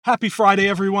Happy Friday,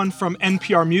 everyone, from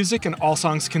NPR Music and All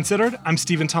Songs Considered. I'm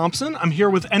Stephen Thompson. I'm here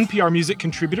with NPR Music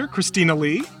contributor Christina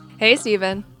Lee. Hey,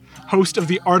 Stephen. Host of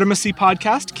the Artemisy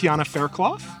podcast, Kiana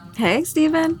Faircloth. Hey,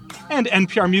 Stephen. And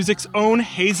NPR Music's own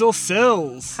Hazel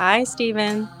Sills. Hi,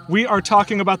 Stephen. We are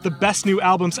talking about the best new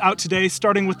albums out today,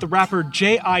 starting with the rapper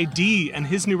J.I.D. and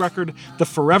his new record, The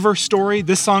Forever Story.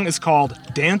 This song is called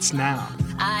Dance Now.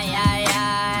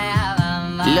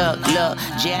 Look,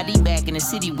 J.I.D. back in the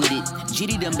city with it.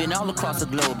 Jitty done been all across the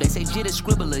globe. They say Jit a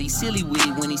scribbler, he silly with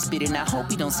it when he spit it. And I hope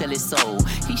he don't sell his soul.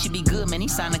 He should be good, man, he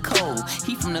signed a code.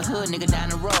 He from the hood, nigga, down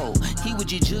the road. He was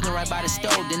just jugging right by the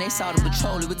stove. Then they saw the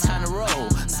patrol, it was time to roll.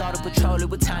 Saw the patrol, it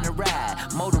was time to ride.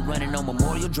 Motor running on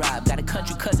Memorial Drive. Got a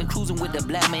country cousin cruising with the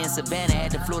black man Savannah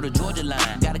at the Florida-Georgia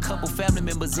line. Got a couple family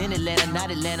members in Atlanta,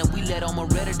 not Atlanta. We let on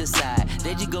Moretta decide.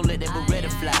 They just go let that Beretta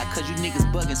fly. Cause you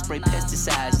niggas bugging, spray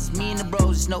pesticides. It's me and the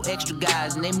bros, it's no extra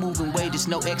guys. And they moving weight, it's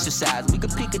no exercise. We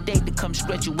could pick a date to come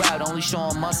stretch you out. Only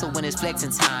showing muscle when it's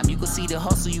flexing time. You can see the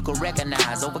hustle, you can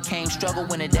recognize. Overcame struggle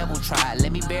when the devil tried.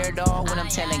 Let me bear it all when I'm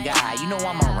telling God. You know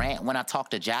I'm a rant when I talk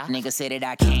to Jah. Nigga said that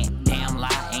I can't. Damn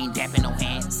lie, ain't dapping no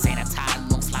hands. Sanitize, you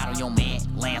gon' slide on your man.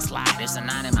 Landslide, there's a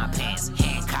 9 in my pants.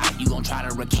 Hancock, you gon' try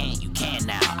to recant. You can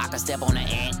now. I can step on the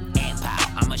ant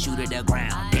pow. I'ma shoot at the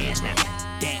ground. Dance now.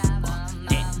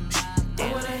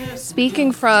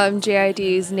 Speaking from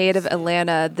JID's native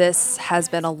Atlanta, this has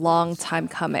been a long time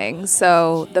coming.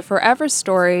 So The Forever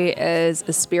Story is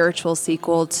a spiritual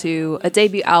sequel to a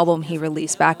debut album he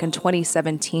released back in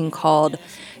 2017 called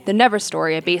The Never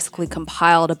Story. It basically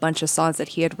compiled a bunch of songs that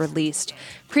he had released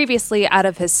previously out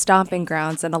of his stomping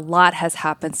grounds, and a lot has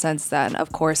happened since then.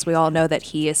 Of course, we all know that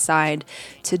he is signed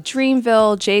to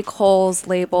Dreamville, J. Cole's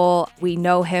label. We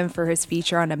know him for his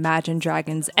feature on Imagine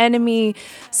Dragons' Enemy.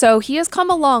 So he has come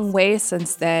a long way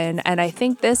since then, and I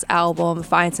think this album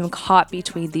finds him caught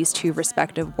between these two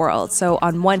respective worlds. So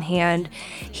on one hand,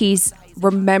 he's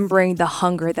remembering the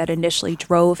hunger that initially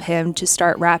drove him to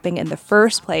start rapping in the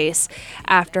first place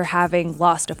after having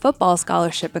lost a football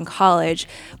scholarship in college.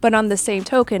 But on the same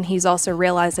token, he's also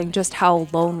realizing just how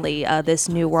lonely this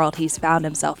new world he's found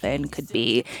himself in could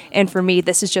be. And for me,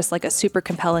 this is just like a super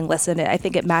compelling listen. I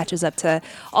think it matches up to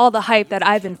all the hype that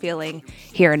I've been feeling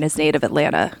here in his native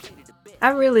Atlanta. I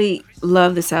really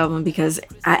love this album because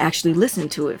I actually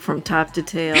listened to it from top to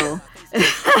tail.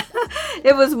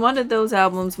 It was one of those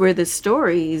albums where the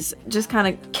stories just kind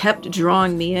of kept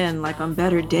drawing me in, like on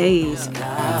better days.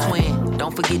 Twin,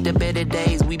 don't forget the better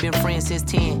days. We've been friends since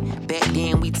 10. Back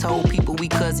then we told people we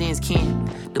cousins kin.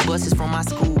 The buses from my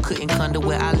school couldn't come to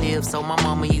where I live, so my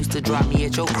mama used to drop me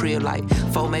at your crib like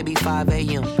 4, maybe 5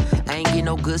 a.m. I ain't get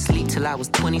no good sleep till I was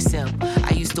 27.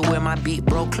 I used to wear my big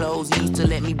bro clothes. You used to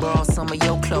let me borrow some of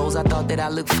your clothes. I thought that I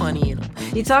looked funny in them.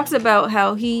 He talks about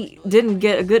how he didn't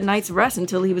get a good night's rest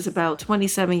until he was about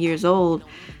 27 years old,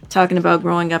 talking about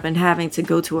growing up and having to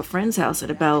go to a friend's house at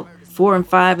about 4 and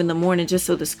 5 in the morning just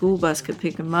so the school bus could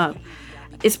pick him up.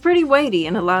 It's pretty weighty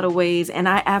in a lot of ways, and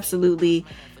I absolutely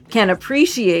can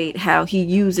appreciate how he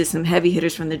uses some heavy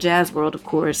hitters from the jazz world, of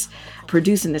course,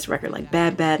 producing this record, like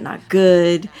Bad Bad Not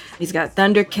Good. He's got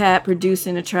Thundercat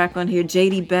producing a track on here,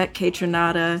 J.D. Beck,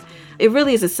 Kaytranada. It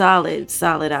really is a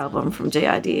solid album from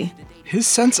J.I.D. His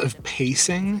sense of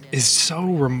pacing is so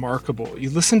remarkable. You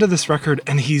listen to this record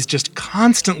and he's just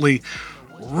constantly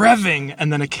revving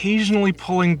and then occasionally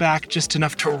pulling back just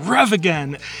enough to rev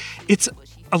again. It's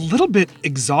a little bit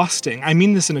exhausting. I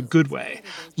mean this in a good way.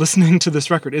 Listening to this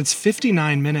record, it's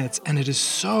 59 minutes and it is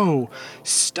so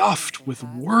stuffed with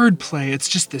wordplay. It's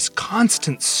just this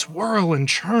constant swirl and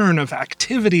churn of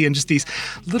activity and just these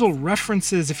little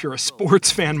references. If you're a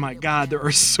sports fan, my God, there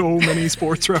are so many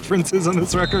sports references on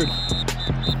this record.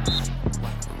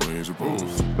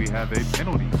 We have a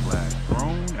penalty flag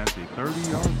thrown at the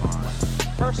 30-yard line.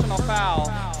 Personal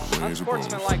foul,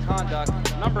 unsportsmanlike conduct,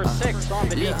 number 6 on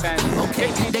the defense.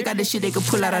 Okay, they got this shit they could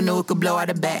pull out. I know it could blow out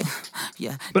the back.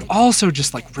 Yeah. But also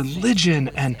just like religion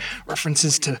and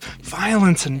references to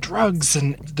violence and drugs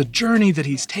and the journey that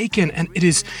he's taken. And it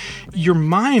is, your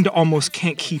mind almost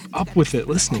can't keep up with it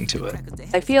listening to it.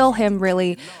 I feel him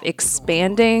really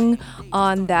expanding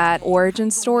on that origin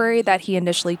story that he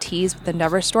initially teased with the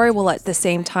Never Story, while at the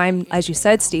same time, as you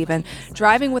said, Stephen,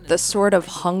 driving with the sort of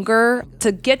hunger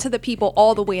to get to the people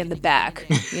all the way in the back.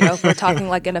 You know, if we're talking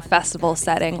like in a festival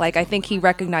setting, like I think he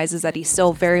recognizes that he's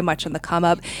still very much on the come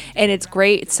up, and it's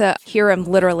great to hear him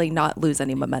literally not lose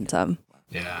any momentum.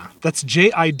 Yeah. That's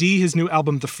J.I.D. His new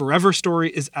album, The Forever Story,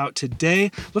 is out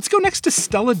today. Let's go next to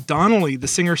Stella Donnelly. The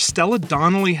singer Stella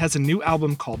Donnelly has a new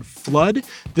album called Flood.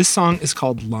 This song is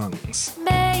called Lungs.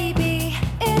 Maybe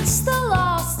it's the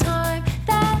last time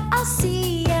that I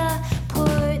see ya.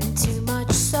 Put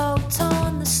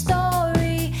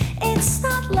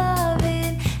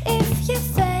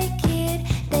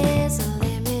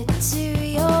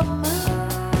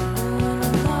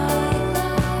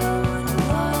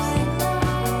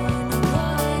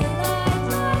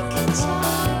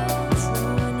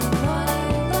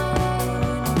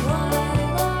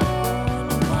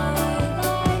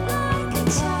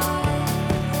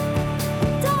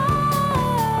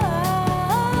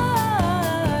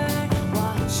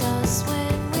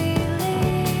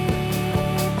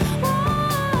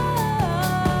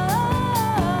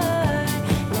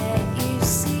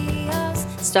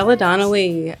Stella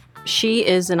Donnelly, she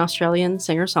is an Australian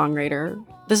singer-songwriter.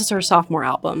 This is her sophomore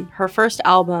album. Her first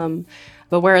album,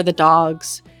 Beware of the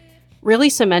Dogs, really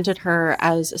cemented her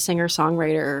as a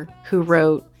singer-songwriter who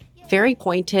wrote very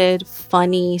pointed,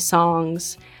 funny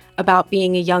songs about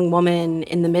being a young woman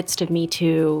in the midst of Me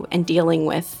Too and dealing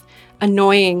with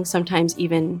annoying, sometimes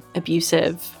even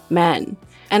abusive men.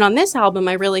 And on this album,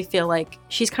 I really feel like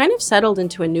she's kind of settled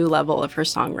into a new level of her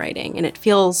songwriting, and it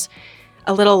feels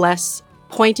a little less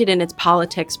pointed in its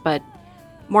politics, but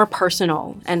more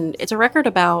personal. And it's a record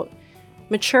about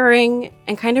maturing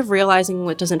and kind of realizing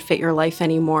what doesn't fit your life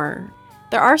anymore.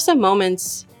 There are some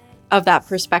moments of that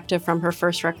perspective from her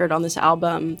first record on this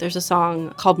album. There's a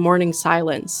song called Morning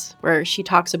Silence, where she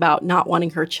talks about not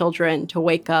wanting her children to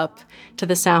wake up to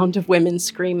the sound of women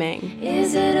screaming.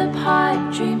 Is it a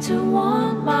pipe dream to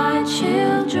want my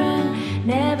children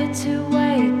never to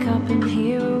wake up and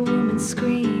hear a woman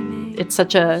screaming? It's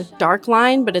such a dark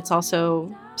line, but it's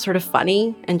also sort of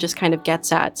funny and just kind of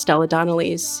gets at Stella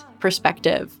Donnelly's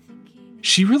perspective.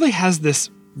 She really has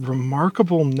this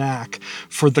remarkable knack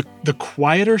for the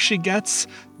quieter she gets,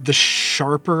 the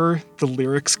sharper the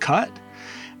lyrics cut.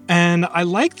 And I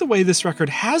like the way this record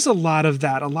has a lot of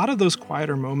that, a lot of those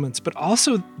quieter moments, but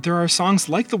also there are songs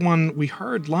like the one we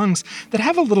heard, Lungs, that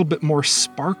have a little bit more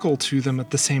sparkle to them at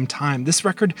the same time. This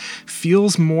record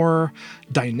feels more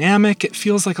dynamic. It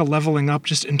feels like a leveling up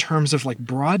just in terms of like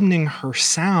broadening her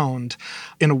sound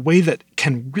in a way that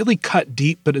can really cut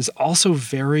deep, but is also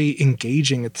very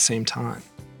engaging at the same time.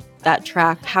 That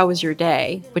track, How Was Your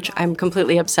Day, which I'm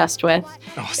completely obsessed with.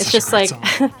 Oh, it's just like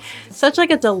such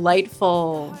like a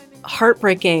delightful,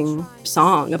 heartbreaking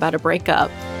song about a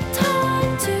breakup.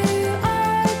 Time to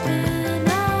open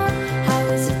up. How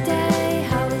was your day?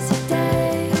 How was your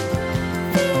day?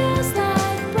 Feels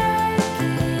like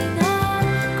breaking up.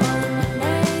 Calling my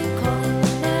name, calling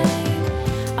my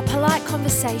name. A polite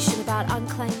conversation about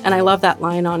unclaimed. And I love that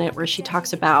line on it where she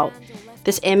talks about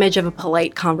this image of a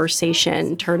polite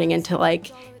conversation turning into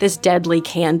like this deadly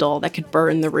candle that could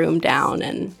burn the room down.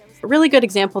 And a really good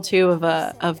example too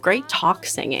of great talk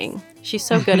singing. She's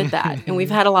so good at that. And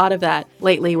we've had a lot of that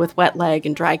lately with Wet Leg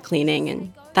and Dry Cleaning,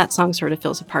 and that song sort of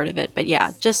feels a part of it. But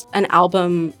yeah, just an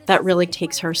album that really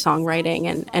takes her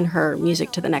songwriting and her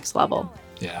music to the next level.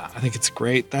 Yeah, I think it's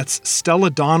great. That's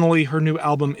Stella Donnelly. Her new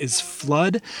album is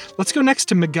Flood. Let's go next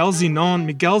to Miguel Zenón.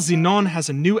 Miguel Zenón has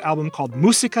a new album called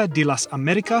Música de las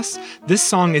Américas. This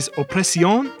song is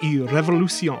Opresión y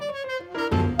Revolución.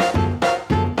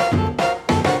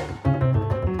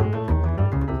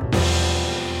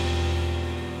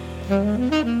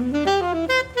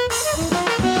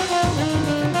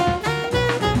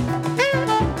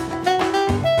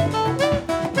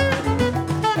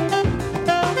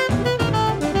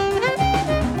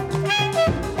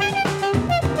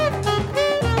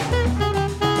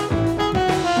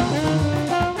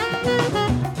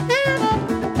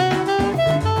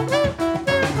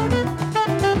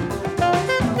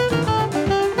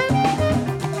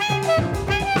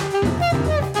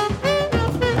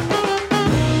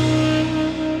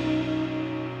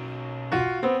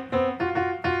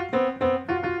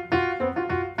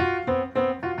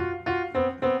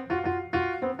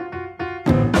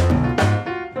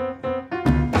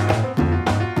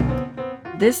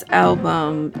 This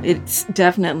album, it's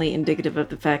definitely indicative of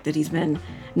the fact that he's been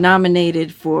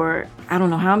nominated for I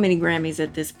don't know how many Grammys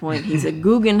at this point. He's a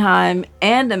Guggenheim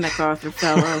and a MacArthur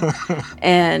Fellow.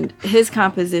 And his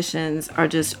compositions are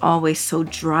just always so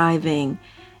driving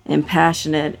and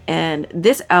passionate. And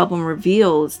this album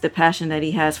reveals the passion that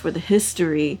he has for the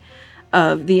history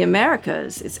of the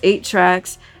Americas. It's 8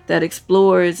 tracks that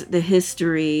explores the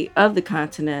history of the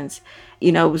continents.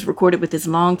 You know, it was recorded with his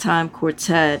longtime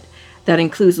quartet that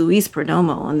includes Luis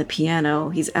Perdomo on the piano.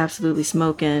 He's absolutely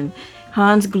smoking.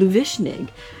 Hans Gluvishnig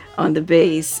on the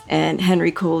bass and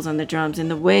Henry Coles on the drums.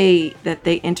 And the way that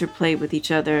they interplay with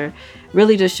each other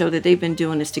really does show that they've been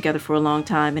doing this together for a long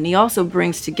time. And he also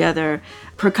brings together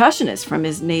percussionists from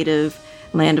his native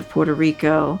land of Puerto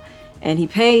Rico. And he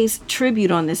pays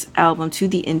tribute on this album to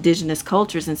the indigenous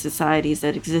cultures and societies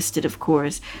that existed, of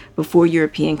course, before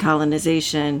European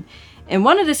colonization. And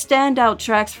one of the standout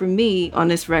tracks for me on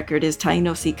this record is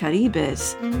Taínos y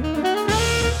Caribes.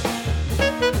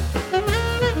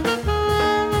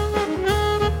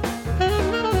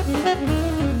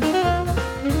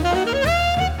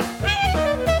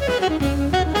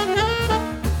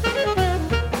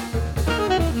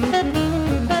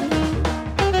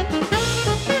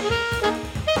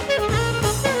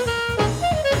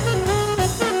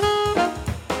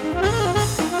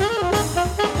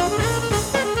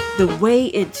 The way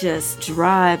it just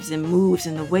drives and moves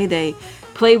and the way they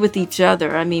play with each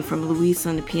other. I mean, from Luis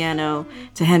on the piano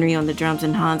to Henry on the drums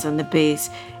and Hans on the bass.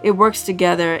 It works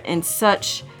together in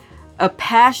such a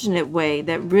passionate way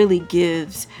that really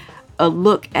gives a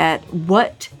look at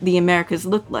what the Americas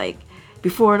look like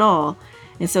before it all.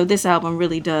 And so this album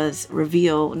really does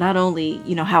reveal not only,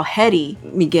 you know, how heady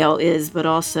Miguel is, but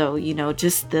also, you know,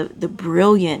 just the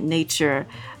brilliant nature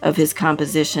of his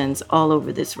compositions all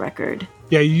over this record.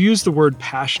 Yeah, you use the word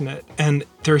passionate, and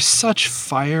there's such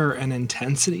fire and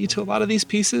intensity to a lot of these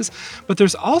pieces, but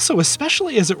there's also,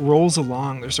 especially as it rolls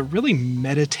along, there's a really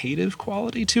meditative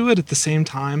quality to it at the same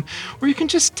time, where you can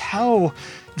just tell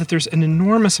that there's an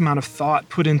enormous amount of thought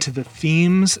put into the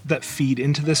themes that feed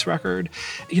into this record.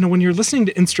 You know, when you're listening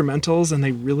to instrumentals and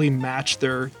they really match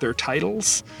their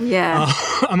titles, Yeah.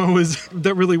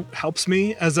 that really helps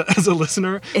me as a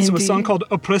listener. Indeed. So a song called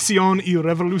Opresión y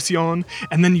Revolución,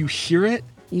 and then you hear it,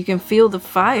 You can feel the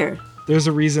fire. there's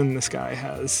a reason this guy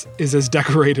is as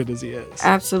decorated as he is.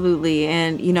 Absolutely.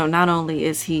 And, you know, not only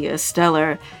is he a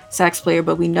stellar sax player,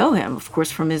 but we know him, of course,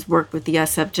 from his work with the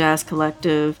SF Jazz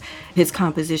Collective, his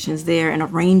compositions there and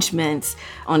arrangements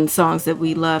on songs that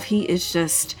we love. He is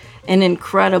just an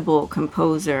incredible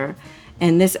composer.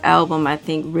 And this album, I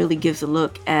think, really gives a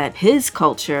look at his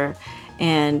culture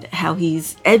and how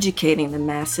he's educating the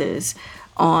masses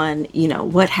on, you know,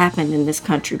 what happened in this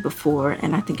country before.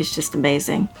 And I think it's just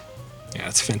amazing. Yeah,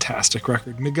 it's a fantastic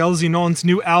record. Miguel Zenón's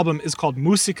new album is called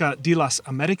Música de las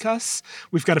Américas.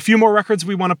 We've got a few more records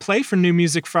we want to play for New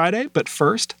Music Friday, but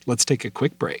first, let's take a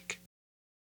quick break.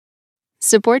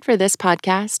 Support for this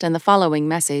podcast and the following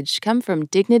message come from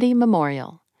Dignity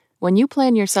Memorial. When you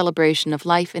plan your celebration of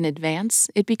life in advance,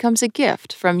 it becomes a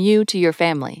gift from you to your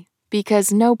family,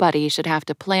 because nobody should have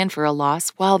to plan for a loss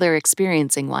while they're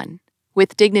experiencing one.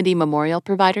 With Dignity Memorial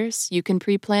providers, you can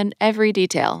pre-plan every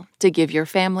detail to give your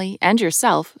family and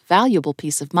yourself valuable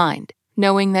peace of mind,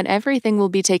 knowing that everything will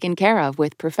be taken care of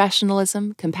with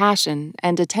professionalism, compassion,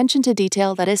 and attention to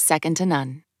detail that is second to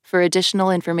none. For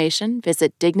additional information,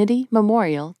 visit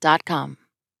DignityMemorial.com.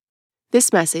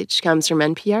 This message comes from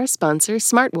NPR sponsor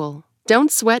Smartwool.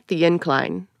 Don't sweat the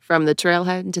incline. From the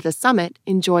trailhead to the summit,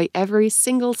 enjoy every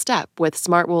single step with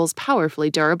Smartwool's powerfully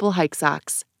durable hike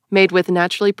socks. Made with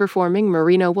naturally performing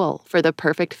merino wool for the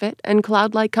perfect fit and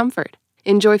cloud-like comfort.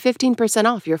 Enjoy 15%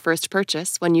 off your first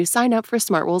purchase when you sign up for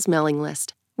Smartwool's mailing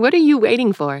list. What are you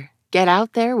waiting for? Get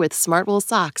out there with Smartwool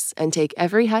socks and take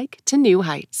every hike to new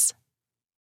heights.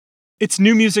 It's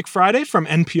New Music Friday from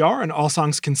NPR and All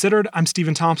Songs Considered. I'm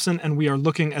Stephen Thompson, and we are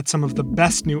looking at some of the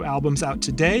best new albums out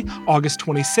today, August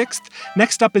 26th.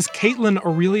 Next up is Caitlin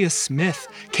Aurelia Smith.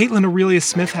 Caitlin Aurelia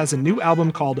Smith has a new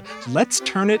album called Let's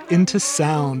Turn It Into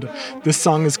Sound. This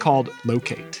song is called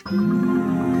Locate.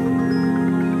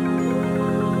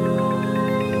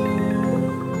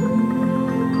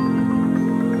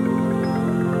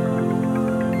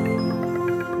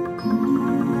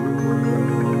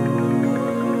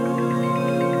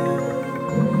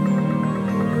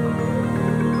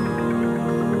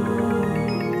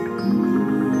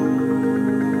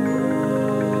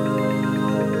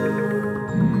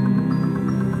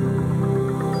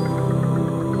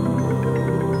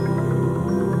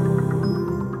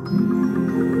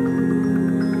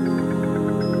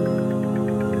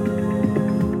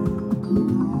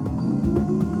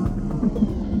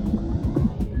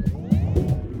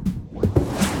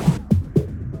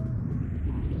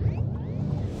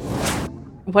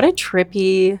 What a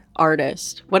trippy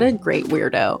artist. What a great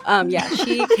weirdo.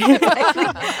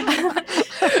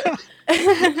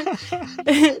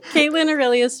 Caitlin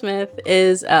Aurelia Smith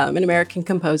is an American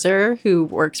composer who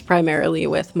works primarily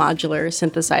with modular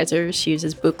synthesizers. She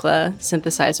uses Buchla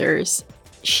synthesizers.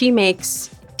 She makes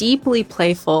deeply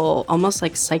playful, almost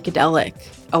like psychedelic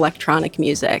electronic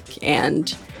music,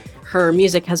 and her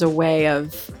music has a way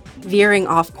of veering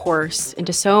off course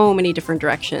into so many different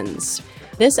directions.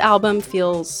 This album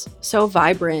feels so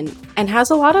vibrant and has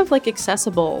a lot of like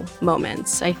accessible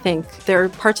moments. I think there are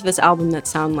parts of this album that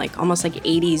sound like almost like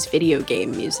 80s video game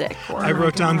music. I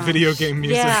wrote down video game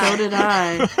music. Yeah. So did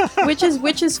I.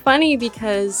 which is funny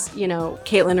because, you know,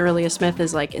 Caitlin Aurelia Smith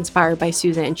is like inspired by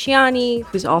Susan Ciani,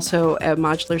 who's also a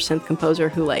modular synth composer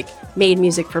who like made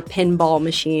music for pinball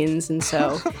machines. And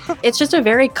so it's just a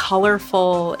very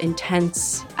colorful,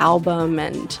 intense album,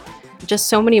 and just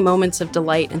so many moments of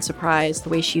delight and surprise. The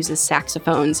way she uses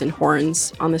saxophones and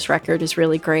horns on this record is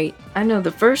really great. I know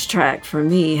the first track for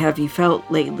me, Have You Felt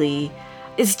Lately,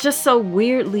 is just so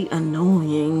weirdly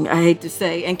annoying, I hate to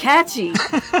say, and catchy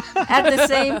at the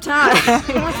same time.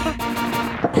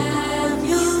 Have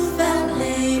you felt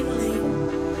lately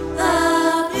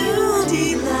the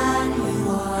beauty that you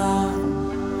are?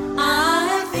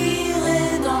 I feel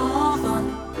it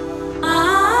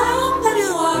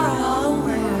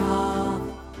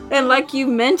like you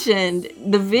mentioned,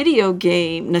 the video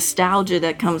game nostalgia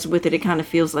that comes with it, it kind of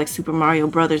feels like Super Mario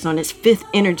Brothers on its 5th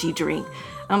energy drink.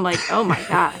 I'm like, oh my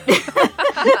God.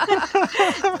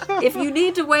 If you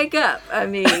need to wake up, I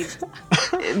mean,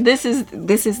 this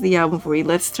is the album for you.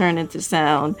 Let's Turn Into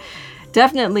Sound.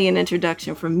 Definitely an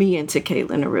introduction for me into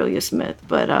Caitlin Aurelia Smith,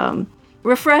 but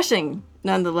refreshing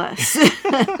nonetheless.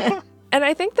 And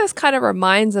I think this kind of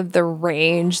reminds of the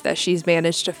range that she's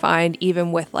managed to find,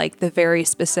 even with like the very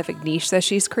specific niche that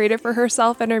she's created for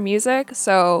herself in her music.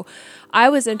 So I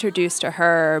was introduced to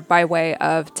her by way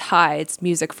of Tides,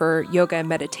 music for yoga and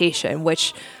meditation,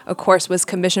 which of course was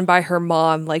commissioned by her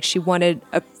mom. Like she wanted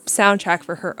a soundtrack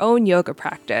for her own yoga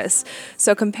practice.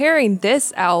 So comparing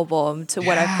this album to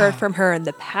what I've heard from her in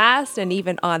the past and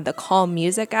even on the Calm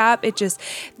Music app,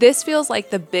 this feels like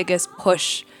the biggest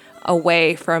push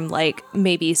away from like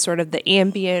maybe sort of the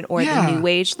ambient or the new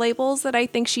age labels that I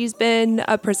think she's been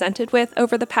presented with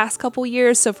over the past couple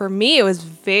years. So for me, it was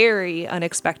very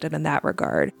unexpected in that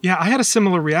regard. Yeah, I had a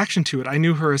similar reaction to it. I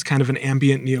knew her as kind of an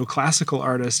ambient neoclassical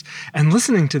artist. And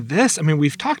listening to this, I mean,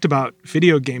 we've talked about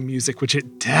video game music, which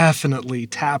it definitely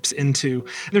taps into.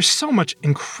 There's so much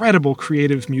incredible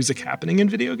creative music happening in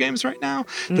video games right now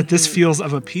that this feels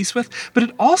of a piece with. But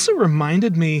it also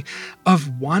reminded me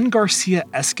of Juan Garcia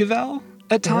Esquivel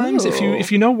at times.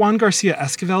 If you know Juan Garcia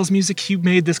Esquivel's music, he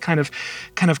made this kind of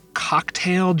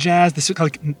cocktail jazz, this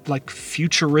like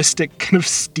futuristic kind of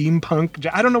steampunk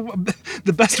jazz. I don't know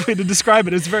the best way to describe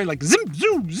it. It's very like zoom,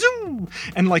 zoom, zoom,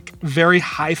 and like very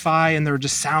hi-fi, and there are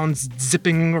just sounds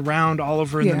zipping around all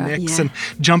over in the mix and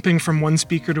jumping from one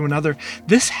speaker to another.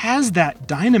 This has that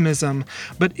dynamism,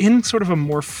 but in sort of a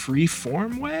more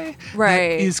free-form way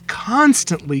that is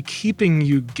constantly keeping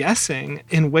you guessing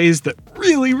in ways that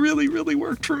really, really, really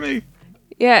worked for me.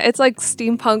 Yeah, it's like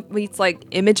steampunk meets like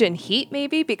Imogen Heap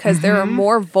maybe, because there are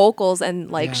more vocals and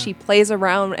like she plays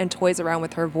around and toys around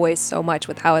with her voice so much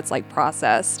with how it's like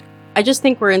processed. I just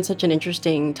think we're in such an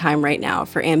interesting time right now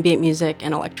for ambient music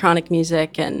and electronic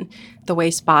music, and the way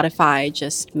Spotify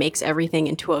just makes everything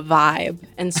into a vibe.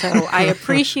 And so I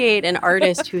appreciate an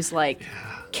artist who's like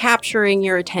capturing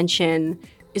your attention,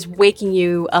 is waking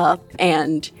you up,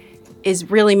 and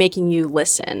is really making you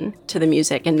listen to the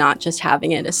music and not just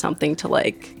having it as something to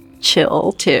like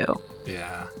chill to.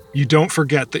 Yeah. You don't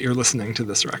forget that you're listening to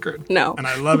this record. No. And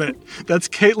I love it. That's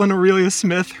Caitlin Aurelia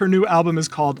Smith. Her new album is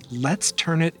called Let's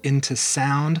Turn It Into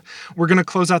Sound. We're going to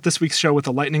close out this week's show with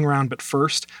a lightning round, but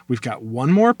first, we've got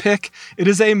one more pick. It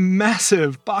is a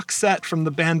massive box set from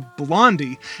the band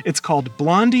Blondie. It's called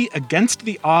Blondie Against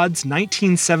the Odds,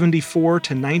 1974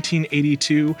 to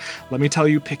 1982. Let me tell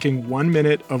you, picking 1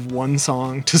 minute of one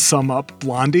song to sum up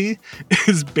Blondie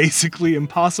is basically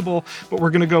impossible, but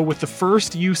we're going to go with the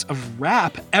first use of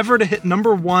rap ever to hit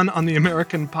 #1 on the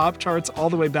American pop charts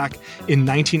all the way back in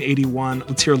 1981.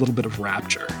 Let's hear a little bit of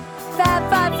Rapture. Fab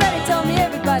Five Freddy told me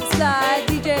everybody slide.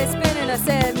 DJ spinning, I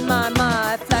said, my,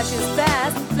 flash is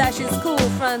fast, flash is cool.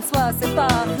 Francois, c'est pas,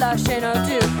 flash ain't no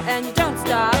do. And you don't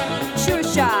stop, sure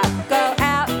shot. Go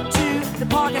out to the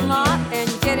parking lot and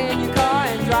you get in your car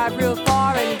and drive real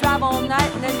far. And you drive all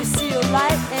night and then you see a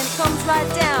light and it comes right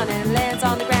down and lands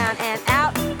on the ground. And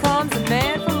out comes a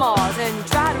man from Mars. And you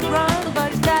try to run, but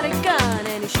he's got a gun.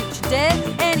 And he shoots you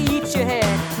dead and he eats your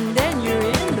head. And then you're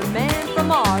in the man from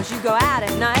Mars. You go out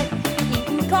at night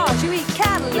eating cars. You eat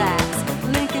Cadillacs,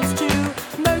 Lincolns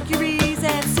too, Mercuries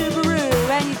and Subaru.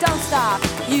 And you don't stop,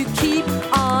 you keep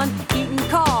on eating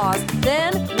cars.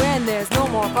 Then when there's no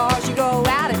more cars, you go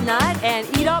out at night and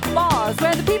eat up bars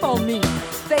where the people meet.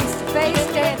 Face to face,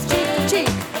 dance cheek to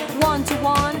cheek, one to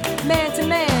one, man to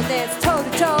man, dance toe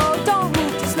to toe. Don't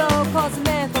move too slow, cause the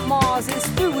man from Mars is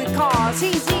through with cars.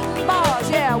 He's eating bars,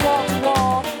 yeah, wall to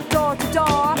wall, door to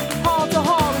door, hall to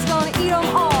hall. He's gonna eat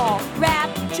them all.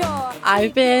 Rapture.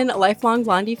 I've been a lifelong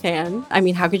Blondie fan. I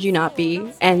mean, how could you not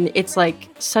be? And it's like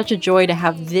such a joy to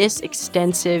have this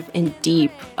extensive and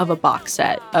deep of a box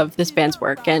set of this band's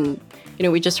work. And, you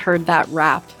know, we just heard that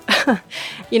rap.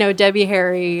 You know, Debbie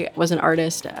Harry was an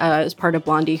artist as part of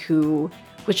Blondie who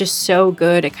was just so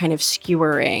good at kind of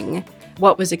skewering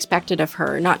what was expected of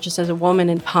her, not just as a woman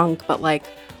in punk, but like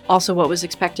also what was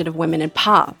expected of women in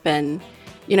pop. And,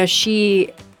 you know,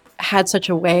 she had such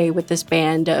a way with this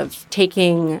band of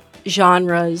taking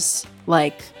genres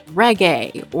like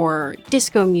reggae or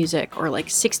disco music or like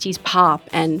 60s pop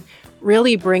and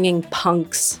really bringing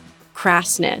punk's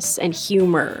crassness and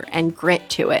humor and grit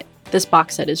to it. This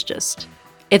box set is just,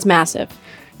 it's massive.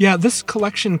 Yeah, this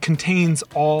collection contains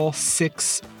all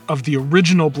 6 of the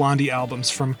original Blondie albums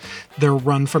from their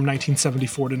run from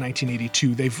 1974 to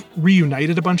 1982. They've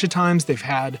reunited a bunch of times. They've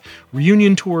had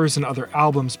reunion tours and other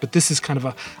albums, but this is kind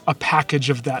of a package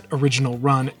of that original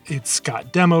run. It's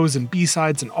got demos and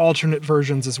B-sides and alternate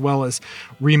versions, as well as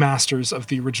remasters of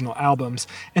the original albums.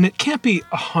 And it can't be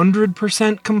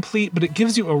 100% complete, but it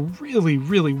gives you a really,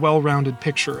 really well-rounded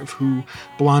picture of who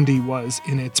Blondie was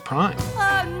in its prime.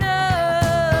 Oh no,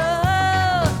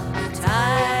 the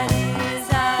tide is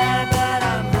high, but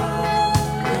I'm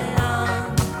rolling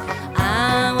on.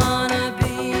 I wanna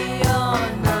be your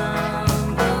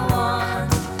number one,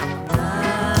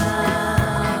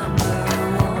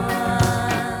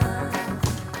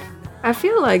 I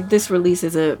feel like this release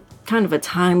is a kind of a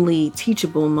timely,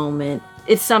 teachable moment.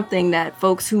 It's something that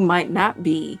folks who might not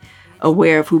be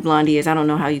aware of who Blondie is, I don't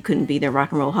know how you couldn't be their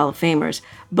Rock and Roll Hall of Famers,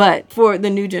 but for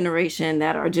the new generation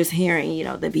that are just hearing, you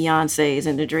know, the Beyoncés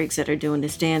and the Drakes that are doing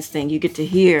this dance thing, you get to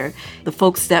hear the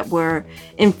folks that were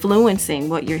influencing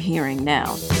what you're hearing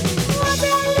now. was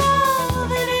that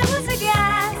love and it was a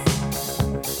gas.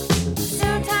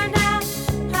 Soon turned out,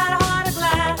 had a heart of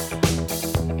glass.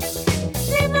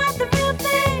 Seemed like the real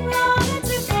thing, long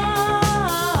into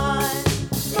fun.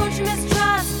 Don't you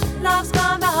mistrust, love's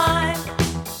gone behind.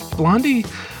 Blondie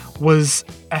was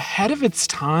ahead of its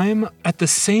time. At the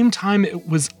same time, it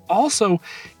was also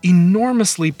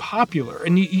enormously popular.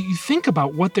 And you think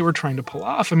about what they were trying to pull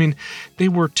off. I mean, they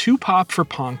were too pop for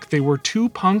punk. They were too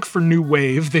punk for new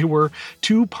wave. They were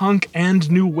too punk and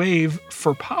new wave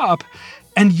for pop.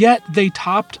 And yet they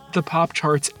topped the pop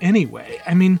charts anyway.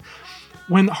 I mean,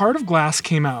 when Heart of Glass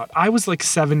came out, I was like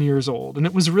 7 years old, and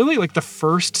it was really like the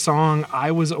first song I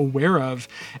was aware of,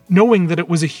 knowing that it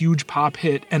was a huge pop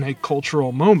hit and a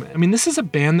cultural moment. I mean, this is a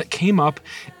band that came up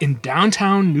in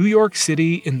downtown New York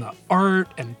City in the art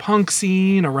and punk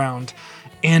scene around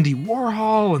Andy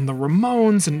Warhol and the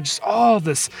Ramones and just all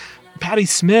this Patti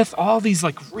Smith, all these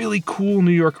like really cool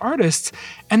New York artists.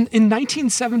 And in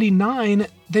 1979,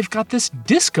 they've got this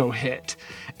disco hit.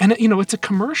 And, you know, it's a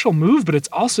commercial move, but it's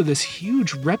also this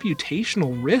huge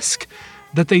reputational risk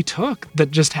that they took that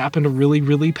just happened to really,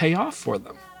 really pay off for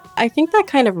them. I think that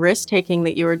kind of risk-taking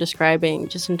that you were describing,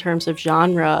 just in terms of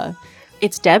genre,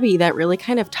 it's Debbie that really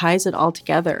kind of ties it all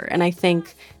together. And I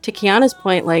think, to Kiana's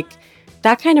point, like,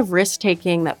 that kind of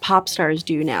risk-taking that pop stars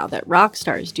do now, that rock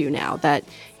stars do now, that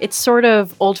it's sort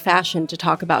of old-fashioned to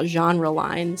talk about genre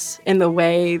lines in the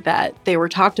way that they were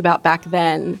talked about back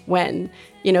then when,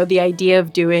 you know, the idea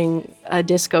of doing a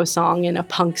disco song in a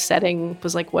punk setting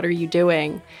was like, what are you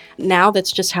doing? Now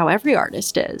that's just how every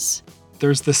artist is.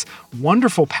 There's this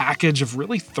wonderful package of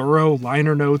really thorough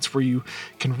liner notes where you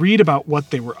can read about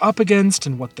what they were up against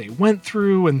and what they went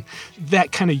through and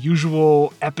that kind of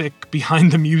usual epic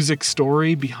behind the music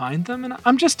story behind them. And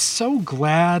I'm just so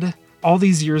glad all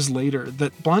these years later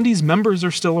that Blondie's members are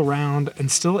still around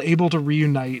and still able to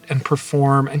reunite and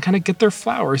perform and kind of get their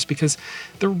flowers because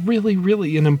they're really,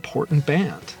 really an important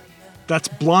band. That's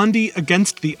Blondie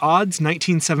Against the Odds,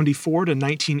 1974 to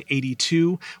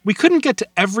 1982. We couldn't get to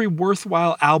every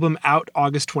worthwhile album out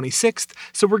August 26th,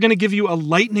 so we're going to give you a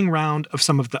lightning round of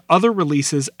some of the other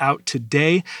releases out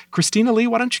today. Christina Lee,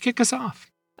 why don't you kick us off?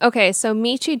 Okay, so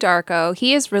Michi Darko,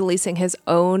 he is releasing his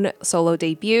own solo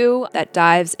debut that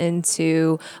dives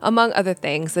into, among other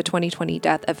things, the 2020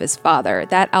 death of his father.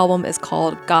 That album is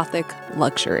called Gothic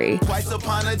Luxury. Twice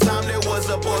upon a time there was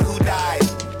a boy who died.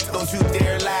 Don't you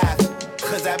dare laugh,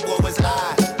 cause that boy was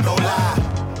I, no lie.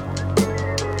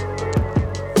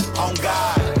 On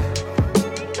God.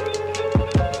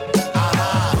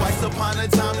 Twice upon a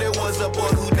time there was a boy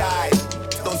who died.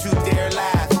 Don't you dare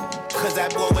laugh, cause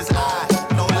that boy was I,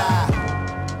 no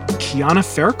lie. Kiana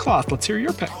Faircloth, let's hear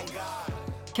your pick.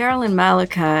 Carolyn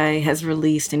Malachi has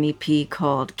released an EP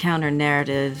called Counter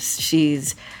Narratives.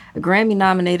 She's a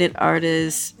Grammy-nominated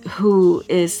artist who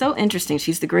is so interesting.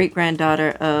 She's the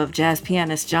great-granddaughter of jazz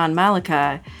pianist John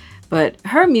Malachi, but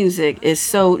her music is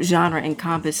so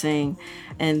genre-encompassing.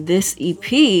 And this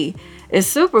EP is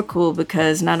super cool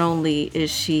because not only is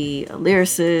she a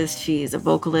lyricist, she's a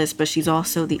vocalist, but she's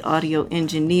also the audio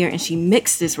engineer, and she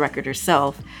mixed this record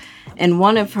herself. And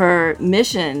one of her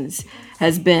missions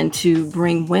has been to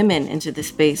bring women into the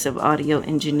space of audio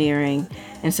engineering.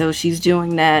 And so she's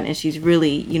doing that, and she's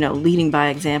really, you know, leading by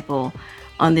example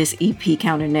on this EP,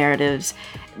 Counter Narratives.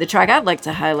 The track I'd like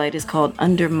to highlight is called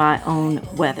Under My Own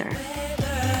Weather.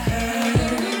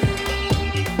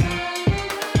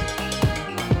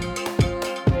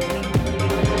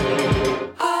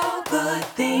 All good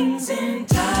things in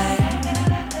time.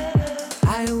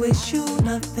 I wish you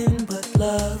nothing but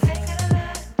love.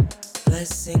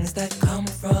 Blessings that come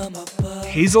from above.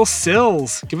 Hazel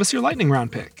Sills, give us your lightning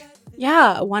round pick.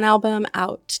 Yeah, one album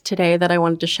out today that I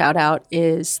wanted to shout out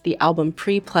is the album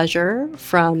Pre-Pleasure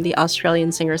from the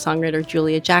Australian singer-songwriter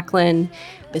Julia Jacklin.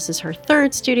 This is her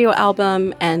third studio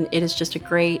album, and it is just a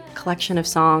great collection of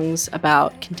songs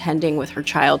about contending with her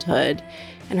childhood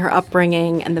and her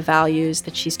upbringing and the values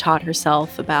that she's taught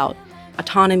herself about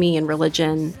autonomy and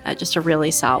religion. Just a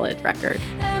really solid record.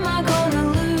 Am I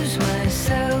gonna lose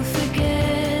myself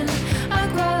again? I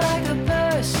grow like the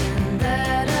person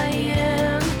that I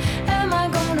am. Am I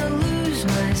gonna lose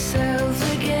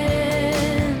myself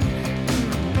again?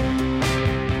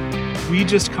 We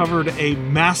just covered a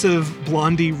massive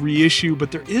Blondie reissue,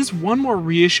 but there is one more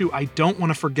reissue I don't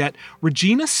want to forget.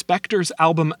 Regina Spektor's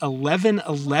album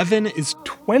 1111 is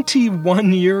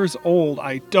 21 years old.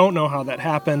 I don't know how that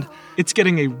happened. It's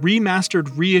getting a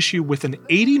remastered reissue with an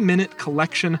 80-minute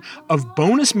collection of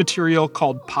bonus material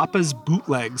called Papa's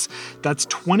Bootlegs. That's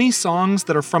 20 songs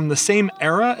that are from the same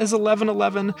era as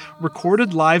 1111,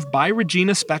 recorded live by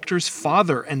Regina Spektor's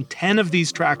father, and 10 of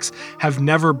these tracks have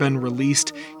never been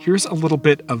released. Here's a little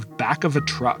bit of Back of a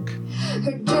Truck.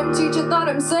 Her gym teacher thought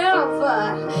himself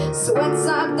a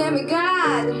sweat-sock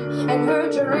demigod, and her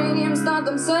geraniums thought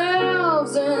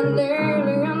themselves an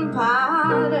alien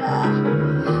pod.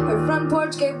 Her front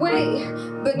porch gave way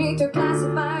beneath her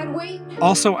classified weight.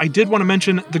 Also, I did want to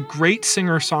mention the great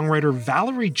singer-songwriter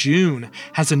Valerie June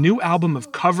has a new album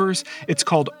of covers. It's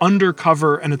called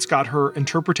Undercover, and it's got her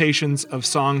interpretations of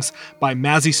songs by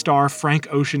Mazzy Star, Frank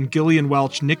Ocean, Gillian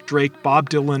Welch, Nick Drake,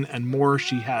 Bob Dylan, and more.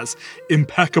 She has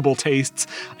impeccable tastes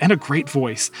and a great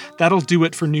voice. That'll do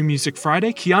it for New Music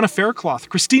Friday. Kiana Faircloth,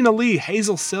 Christina Lee,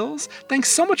 Hazel Sills, thanks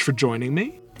so much for joining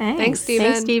me. Thanks, Stephen.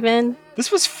 Thanks, Stephen. This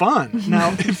was fun.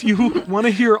 Now, if you want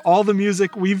to hear all the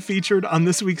music we've featured on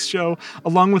this week's show,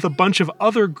 along with a bunch of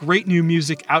other great new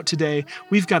music out today,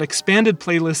 we've got expanded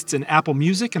playlists in Apple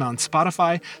Music and on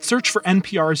Spotify. Search for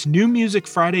NPR's New Music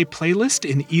Friday playlist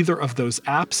in either of those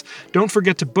apps. Don't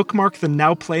forget to bookmark the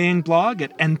Now Playing blog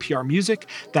at NPR Music.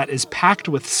 That is packed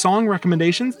with song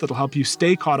recommendations that'll help you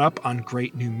stay caught up on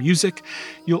great new music.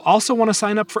 You'll also want to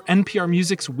sign up for NPR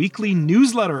Music's weekly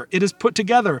newsletter. It is put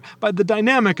together by the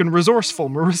dynamic and resourceful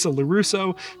Marissa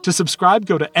LaRusso. To subscribe,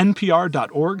 go to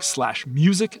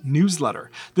npr.org/music newsletter.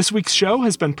 This week's show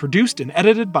has been produced and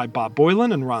edited by Bob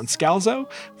Boylan and Ron Scalzo.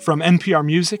 From NPR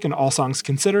Music and All Songs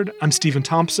Considered, I'm Stephen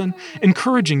Thompson,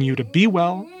 encouraging you to be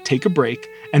well, take a break,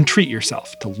 and treat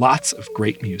yourself to lots of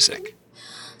great music.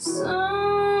 So